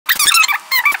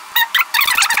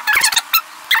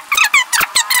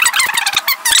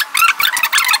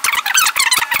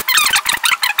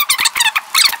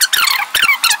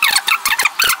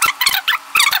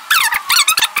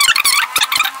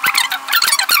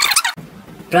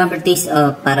Properties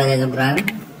of parallelogram.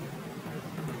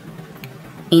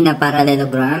 In a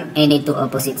parallelogram, any two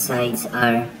opposite sides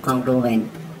are congruent.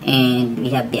 And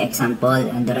we have the example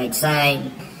on the right side,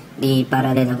 the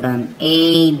parallelogram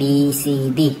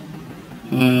ABCD.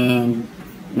 And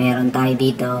meron tayo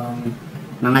dito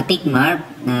mga tick mark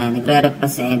na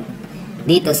nagre-represent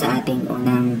dito sa ating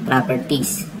unang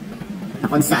properties, na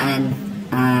kung saan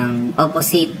ang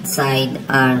opposite side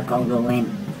are congruent.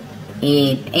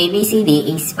 If ABCD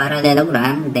is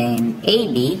parallelogram, then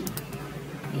AB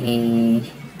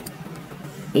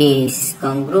is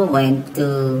congruent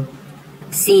to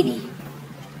CD,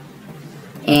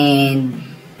 and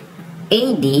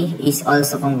AD is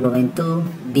also congruent to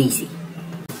BC.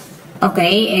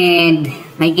 Okay, and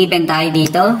may given tayo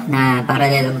dito na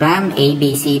parallelogram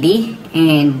ABCD,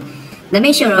 and the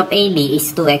measure of AB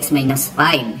is 2x minus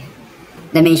 5.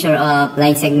 The measure of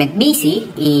line segment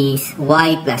BC is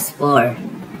y plus 4.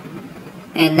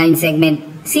 And line segment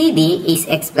CD is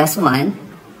x plus 1.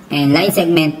 And line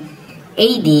segment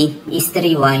AD is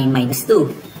 3y minus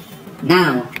 2.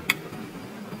 Now,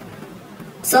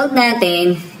 solve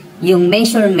natin yung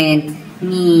measurement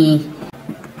ni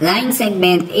line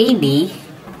segment AB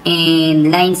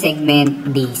and line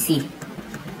segment DC.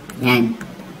 Yan.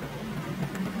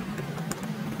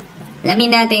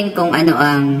 Alamin natin kung ano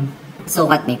ang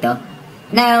sukat nito.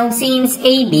 Now, since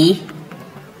AB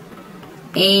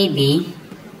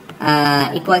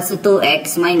equals to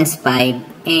 2x minus 5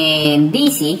 and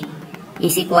DC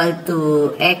is equal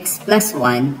to x plus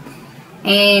 1,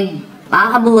 and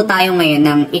makakabuo tayo ngayon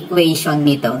ng equation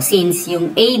nito since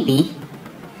yung AB,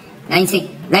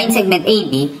 line segment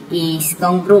AB is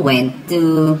congruent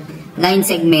to line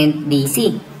segment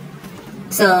DC.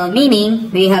 So, meaning,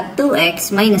 we have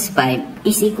 2x minus 5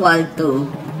 is equal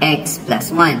to x plus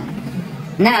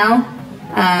 1. Now,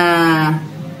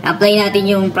 apply natin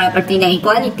yung property ng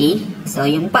equality. So,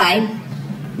 yung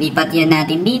 5, lipat yan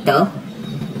natin dito.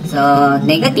 So,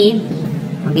 negative,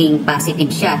 maging positive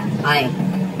siya,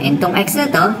 5. And itong x na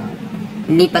to,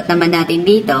 lipat naman natin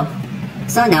dito.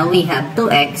 So, now we have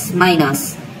 2x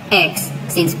minus x,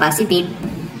 since positive,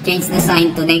 change the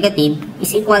sign to negative,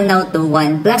 is equal now to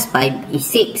 1 plus 5 is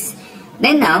 6.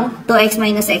 Then now, 2x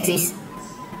minus x is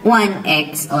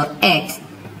 1x or x.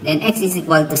 Then x is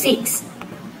equal to 6.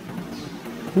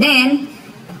 Then,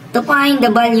 to find the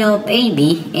value of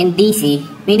AB and DC,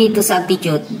 we need to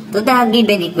substitute to the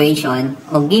given equation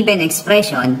or given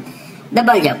expression the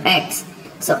value of x.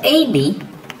 So, AB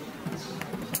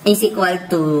is equal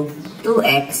to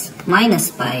 2x minus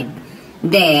 5.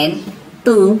 Then,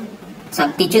 2,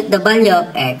 substitute the value of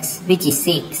x, which is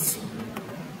 6,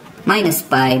 minus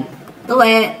 5.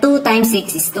 2 times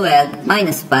 6 is 12,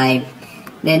 minus 5.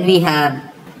 Then we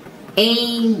have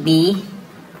AB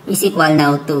is equal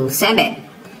now to 7.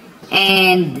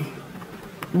 And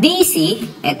DC,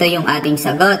 ito yung ating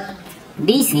sagot.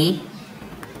 DC,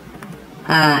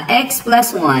 x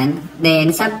plus 1,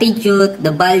 then substitute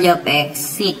the value of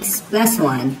x, 6 plus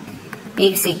 1,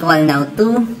 is equal now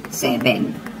to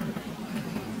 7.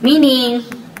 Meaning,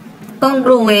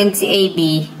 congruent si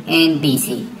AB and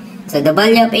DC. So, the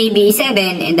value of AB is 7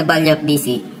 and the value of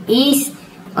DC is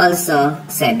also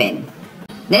 7.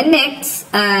 Then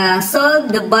next, solve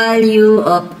the value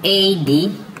of AD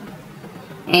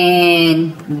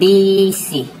and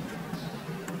BC.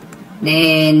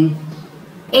 Then,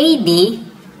 AD,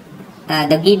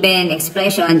 the given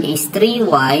expression is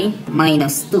 3y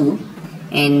minus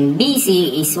 2 and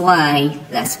BC is y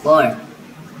plus 4.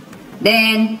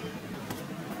 Then,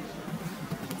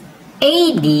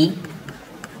 AD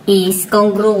is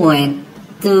congruent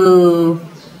to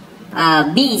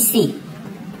BC.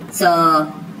 So,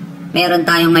 meron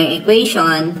tayong may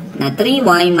equation na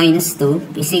 3y minus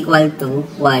 2 is equal to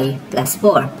y plus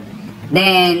 4.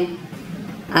 Then,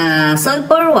 solve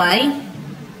for y.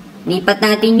 Lipat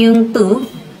natin yung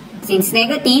 2. Since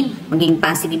negative, maging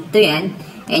positive to yan.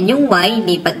 And yung y,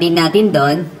 lipat din natin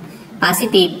doon.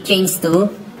 Positive, change to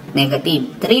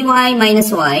negative. 3y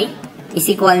minus y is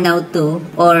equal now to,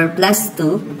 or plus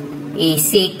 2 is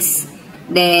 6.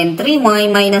 Then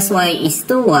 3y minus y is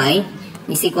 2y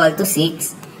is equal to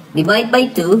 6. Divide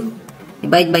by 2.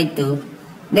 Divide by 2.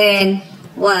 Then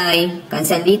y,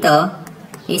 cancel dito,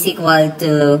 is equal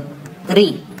to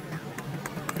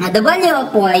 3. Now the value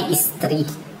of y is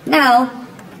 3. Now,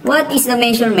 what is the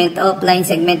measurement of line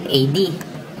segment AD?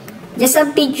 Just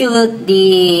substitute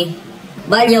the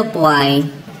value of y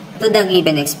to the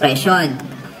given expression.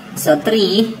 So,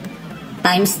 3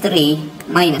 times 3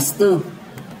 minus 2.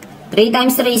 3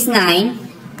 times 3 is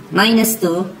 9, minus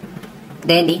 2,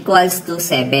 then equals to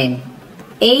 7.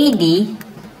 AD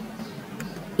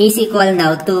is equal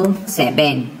now to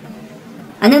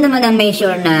 7. Ano naman ang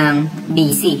measure ng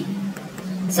BC?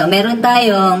 So, meron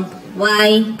tayong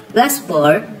y plus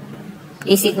 4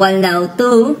 is equal now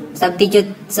to, substitute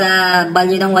sa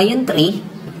value ng y yung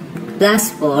 3,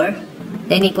 plus 4,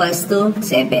 then equals to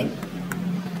 7.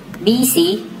 BC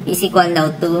is equal now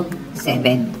to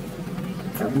 7.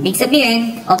 So, ibig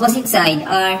sabihin, opposite side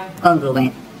are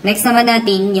congruent. Next naman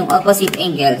natin, yung opposite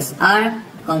angles are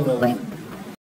congruent.